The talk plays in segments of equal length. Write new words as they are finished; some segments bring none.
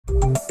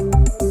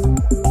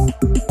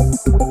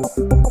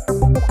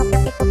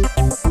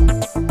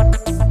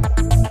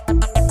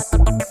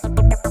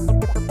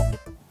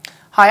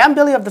Hi, I'm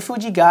Billy of the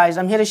Fuji guys.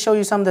 I'm here to show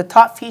you some of the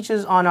top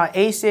features on our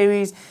A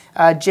series,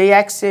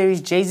 JX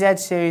series, JZ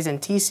series,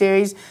 and T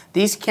series.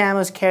 These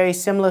cameras carry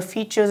similar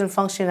features and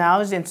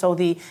functionalities, and so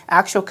the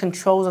actual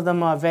controls of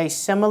them are very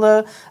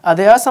similar.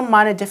 There are some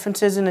minor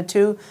differences in the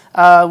two,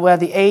 where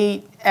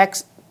the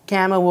AX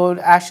camera would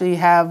actually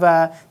have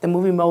the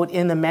movie mode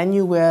in the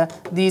menu, where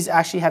these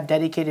actually have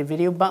dedicated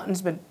video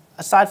buttons, but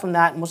aside from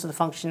that, most of the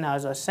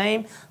functionalities are the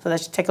same. So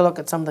let's take a look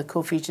at some of the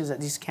cool features that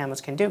these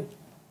cameras can do.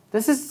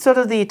 This is sort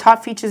of the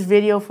top features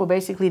video for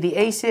basically the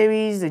A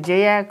series, the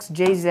JX,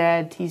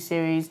 JZ, T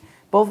series.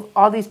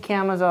 All these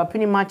cameras are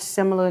pretty much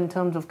similar in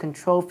terms of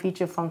control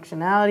feature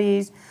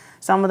functionalities.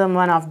 Some of them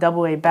run off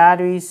AA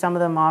batteries, some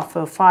of them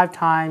offer 5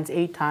 times,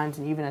 8 times,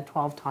 and even a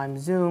 12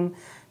 times zoom.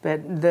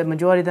 But the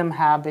majority of them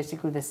have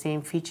basically the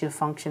same feature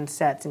function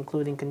sets,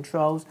 including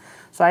controls.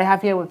 So I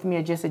have here with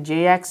me just a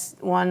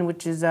JX one,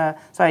 which is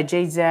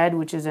JZ,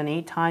 which is an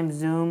 8 times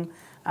zoom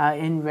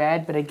in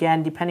red. But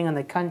again, depending on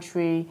the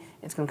country,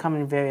 it's going to come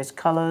in various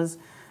colors.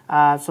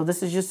 So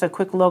this is just a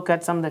quick look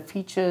at some of the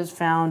features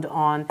found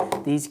on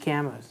these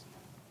cameras.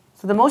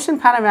 So the motion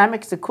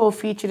panoramic is a cool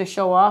feature to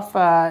show off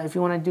if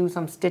you want to do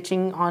some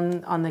stitching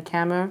on the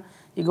camera.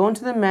 You go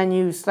into the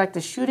menu, select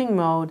the shooting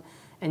mode,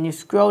 and you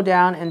scroll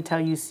down until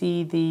you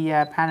see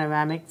the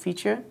panoramic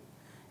feature.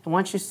 And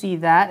once you see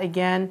that,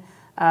 again,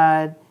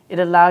 it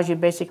allows you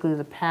basically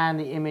to pan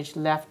the image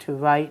left to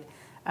right.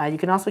 You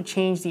can also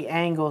change the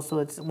angle, so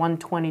it's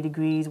 120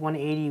 degrees,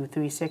 180, or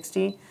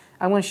 360.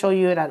 I'm going to show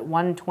you it at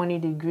 120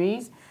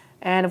 degrees.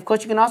 And of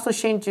course, you can also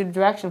change the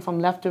direction from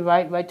left to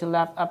right, right to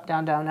left, up,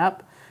 down, down,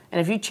 up. And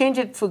if you change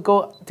it to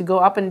go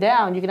up and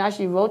down, you can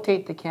actually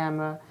rotate the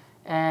camera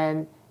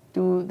and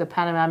do the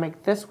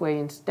panoramic this way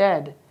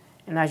instead.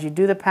 And as you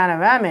do the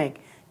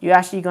panoramic, you're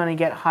actually going to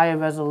get higher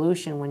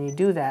resolution when you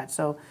do that.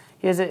 So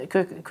here's a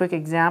quick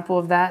example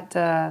of that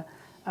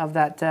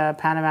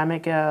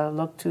panoramic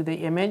look to the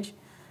image.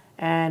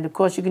 And of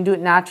course, you can do it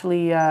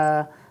naturally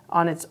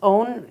on its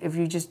own. If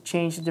you just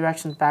change the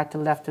directions back to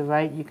left to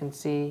right, you can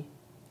see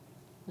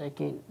that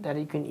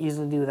you can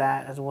easily do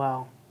that as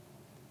well.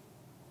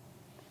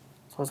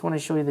 So I just want to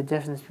show you the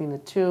difference between the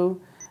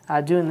two.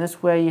 Doing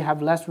this way, you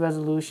have less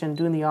resolution.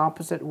 Doing the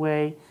opposite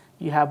way,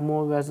 you have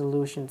more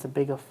resolution. It's a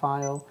bigger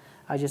file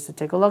just to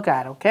take a look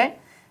at, okay?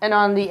 And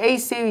on the A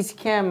series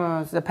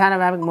cameras, the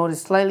panoramic mode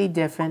is slightly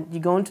different.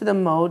 You go into the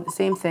mode,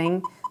 same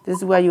thing. This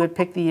is where you would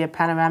pick the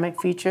panoramic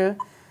feature.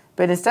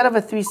 But instead of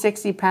a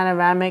 360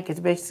 panoramic, it's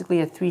basically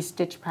a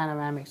 3-stitch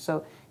panoramic.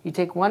 So you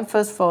take one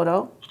first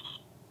photo,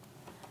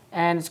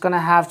 and it's going to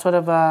have sort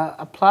of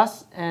a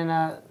plus and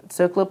a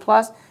circular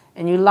plus,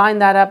 and you line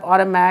that up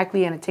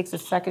automatically, and it takes a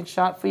second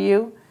shot for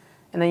you.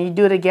 And then you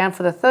do it again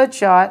for the third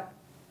shot,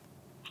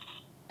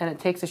 and it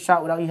takes a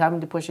shot without you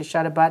having to push a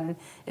shutter button.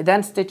 It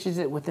then stitches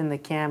it within the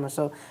camera.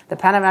 So the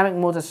panoramic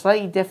modes are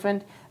slightly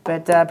different,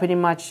 but pretty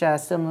much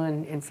similar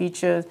in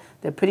features.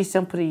 They're pretty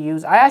simple to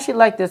use. I actually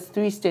like this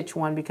 3-stitch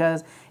one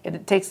because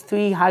it takes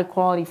 3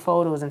 high-quality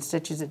photos and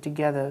stitches it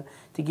together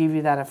to give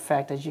you that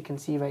effect, as you can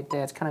see right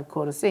there. It's kind of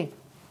cool to see.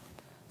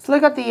 So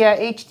look at the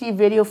HD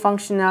video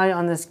functionality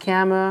on this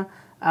camera.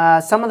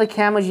 Some of the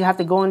cameras you have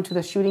to go into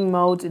the shooting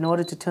modes in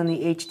order to turn the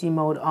HD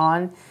mode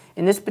on.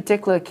 In this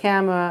particular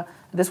camera,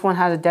 this one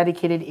has a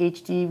dedicated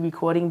HD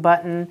recording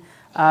button.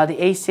 The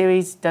A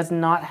series does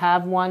not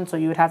have one, so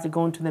you would have to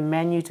go into the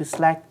menu to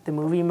select the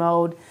movie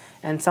mode.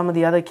 And some of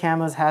the other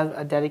cameras have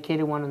a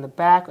dedicated one on the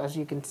back, as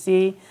you can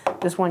see.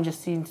 This one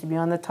just seems to be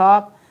on the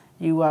top.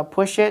 You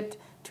push it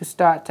to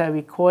start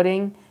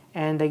recording,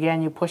 and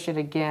again you push it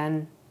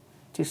again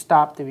to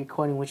stop the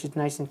recording, which is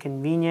nice and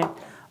convenient.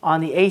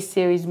 On the A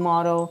series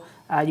model,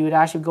 you would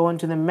actually go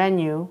into the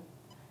menu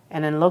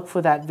and then look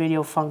for that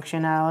video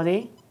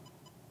functionality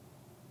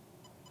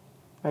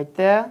right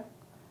there.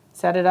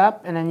 Set it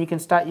up, and then you can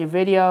start your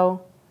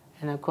video,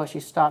 and of course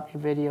you stop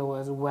your video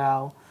as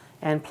well.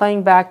 And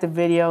playing back the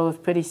video is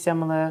pretty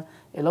similar.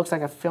 It looks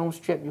like a film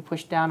strip. You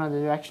push down on the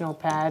directional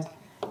pad,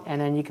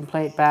 and then you can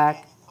play it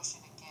back.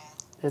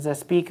 There's a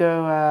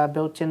speaker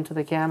built into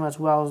the camera, as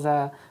well as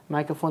a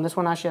microphone. This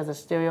one actually has a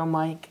stereo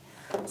mic.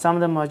 Some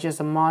of them are just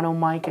a mono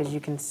mic, as you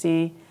can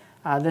see.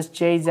 This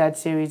JZ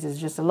series is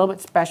just a little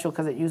bit special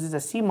because it uses a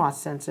CMOS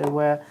sensor,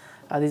 where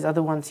these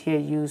other ones here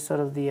use sort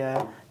of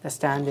the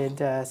standard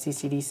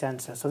CCD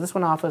sensor. So this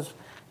one offers,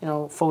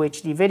 full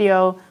HD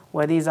video,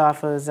 where these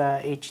offers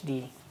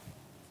HD.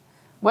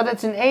 Whether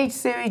it's an H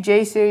series,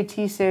 J series,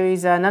 T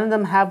series, none of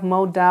them have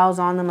mode dials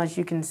on them, as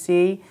you can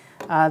see.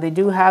 They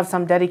do have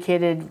some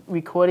dedicated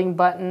recording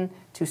button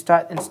to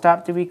start and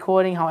stop the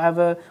recording.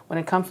 However, when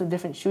it comes to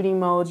different shooting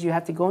modes, you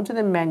have to go into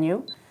the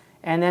menu,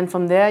 and then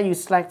from there you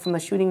select from the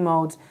shooting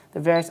modes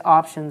the various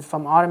options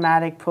from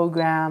automatic,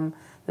 program.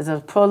 There's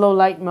a pro low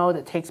light mode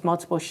that takes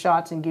multiple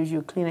shots and gives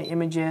you cleaner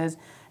images,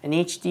 an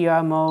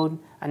HDR mode,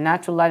 a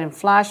natural light and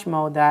flash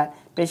mode that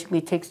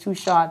basically takes 2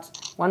 shots,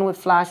 one with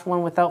flash,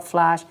 one without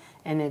flash,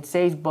 and it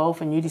saves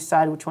both, and you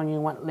decide which one you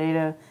want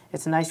later.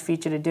 It's a nice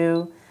feature to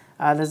do.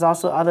 There's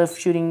also other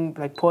shooting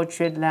like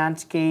portrait,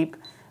 landscape,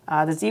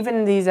 There's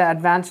even these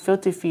advanced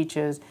filter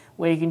features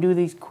where you can do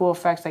these cool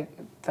effects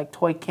like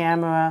toy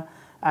camera,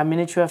 a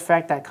miniature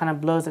effect that kind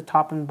of blurs the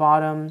top and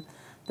bottom.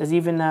 There's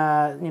even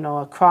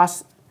a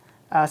cross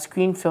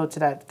screen filter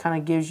that kind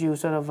of gives you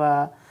sort of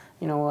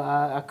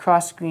a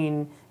cross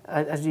screen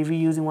as if you're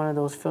using one of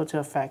those filter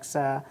effects.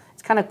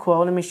 It's kind of cool.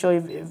 Let me show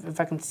you if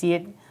I can see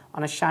it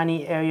on a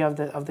shiny area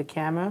of the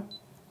camera.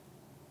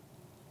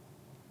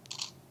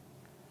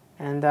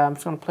 And I'm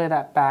just going to play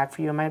that back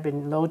for you. It might have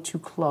been a little too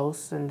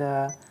close, and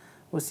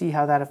we'll see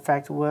how that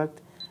effect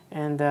worked.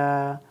 And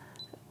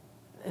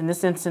in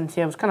this instance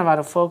here, it was kind of out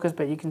of focus,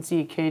 but you can see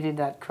it created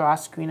that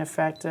cross-screen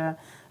effect,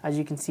 as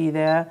you can see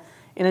there.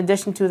 In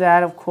addition to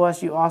that, of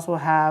course, you also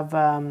have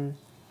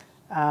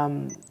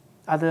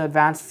other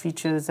advanced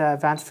features,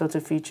 advanced filter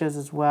features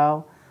as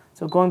well.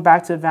 So going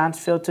back to advanced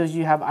filters,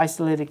 you have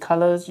isolated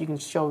colors. You can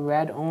show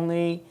red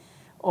only,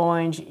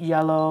 orange,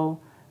 yellow,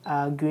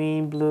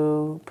 green,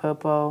 blue,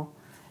 purple.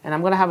 And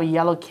I'm going to have a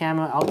yellow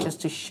camera out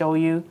just to show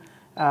you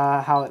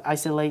how it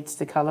isolates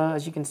the color.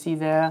 As you can see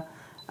there,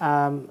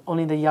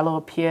 only the yellow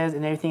appears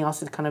and everything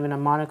else is kind of in a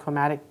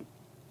monochromatic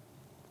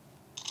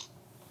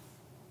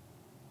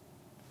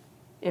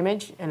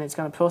image, and it's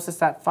going to process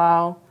that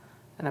file,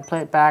 and I play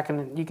it back,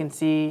 and you can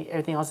see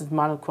everything else is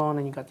monochrome,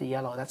 and you got the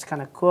yellow. That's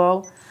kind of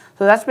cool.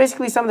 So that's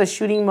basically some of the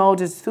shooting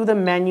modes. It's through the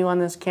menu on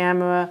this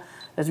camera.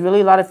 There's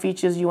really a lot of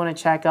features you want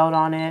to check out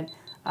on it.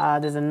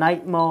 There's a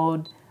night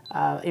mode,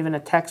 even a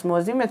text mode.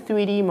 There's even a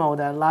 3D mode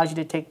that allows you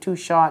to take two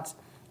shots.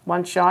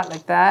 One shot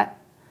like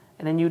that,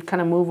 and then you'd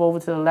kind of move over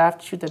to the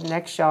left, shoot the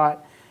next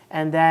shot,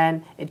 and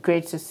then it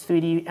creates this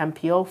 3D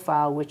MPO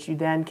file, which you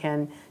then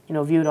can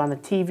view it on the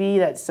TV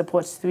that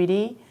supports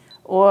 3D,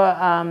 or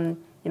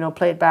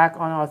play it back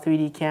on our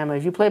 3D camera.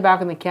 If you play it back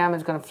on the camera,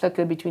 it's going to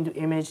flicker between the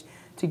image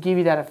to give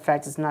you that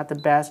effect. It's not the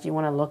best. You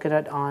want to look at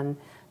it on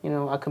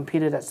a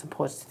computer that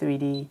supports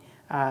 3D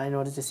in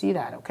order to see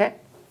that. Okay.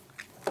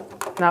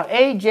 Now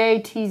A, J,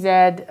 T, Z,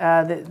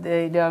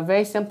 they are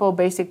very simple,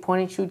 basic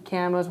point and shoot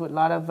cameras with a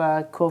lot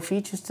of cool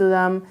features to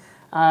them.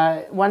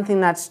 One thing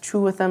that's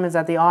true with them is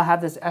that they all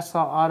have this SR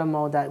auto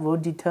mode that will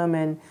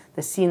determine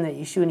the scene that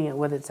you're shooting at.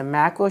 Whether it's a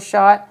macro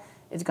shot,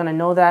 it's going to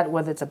know that.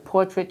 Whether it's a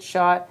portrait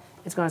shot,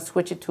 it's going to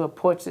switch it to a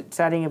portrait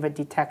setting if it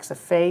detects a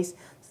face,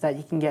 so that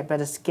you can get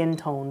better skin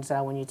tones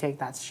when you take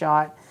that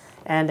shot.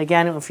 And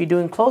again, if you're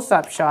doing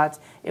close-up shots,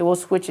 it will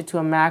switch it to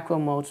a macro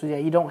mode so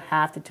that you don't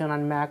have to turn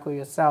on macro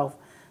yourself.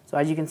 So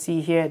as you can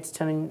see here, it's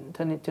turning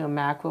it to a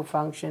macro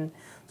function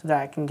so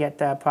that I can get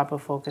proper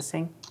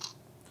focusing.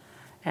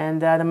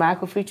 And the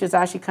macro feature is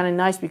actually kind of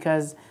nice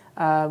because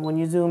when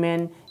you zoom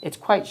in, it's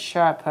quite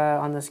sharp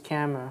on this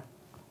camera.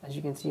 As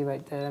you can see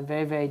right there,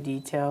 very, very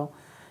detailed.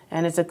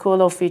 And it's a cool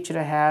little feature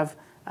to have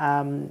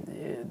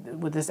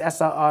with this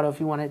SR Auto if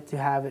you want it to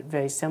have it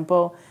very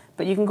simple.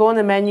 But you can go in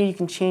the menu, you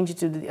can change it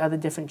to the other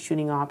different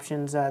shooting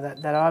options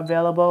that are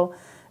available.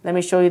 Let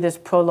me show you this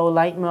Pro Low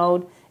Light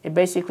mode. It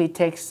basically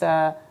takes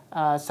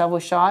several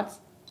shots,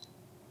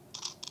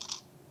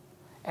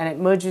 and it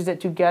merges it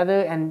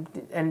together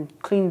and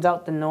cleans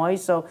out the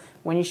noise. So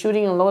when you're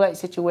shooting in low light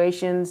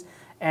situations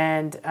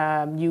and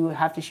you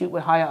have to shoot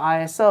with higher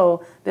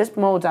ISO, this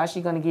mode is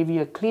actually going to give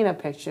you a cleaner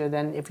picture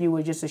than if you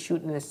were just to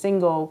shoot in a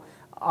single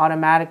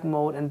automatic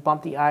mode and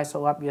bump the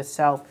ISO up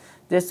yourself.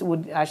 This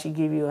would actually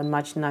give you a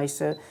much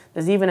nicer.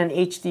 There's even an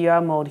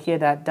HDR mode here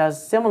that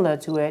does similar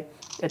to it.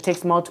 It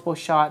takes multiple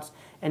shots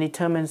and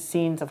determines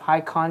scenes of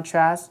high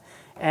contrast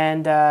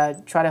and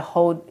tries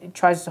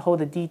to hold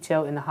the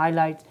detail in the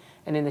highlights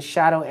and in the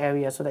shadow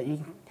area so that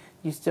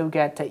you still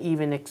get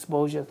even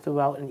exposure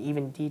throughout and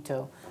even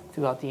detail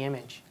throughout the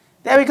image.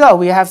 There we go.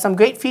 We have some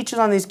great features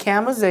on these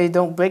cameras. They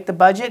don't break the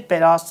budget,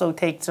 but also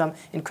take some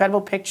incredible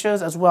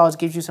pictures as well as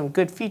gives you some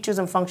good features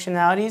and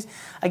functionalities.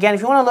 Again, if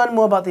you want to learn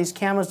more about these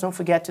cameras, don't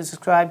forget to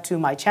subscribe to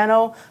my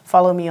channel.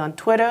 Follow me on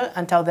Twitter.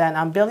 Until then,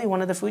 I'm Billy,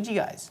 one of the Fuji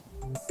guys.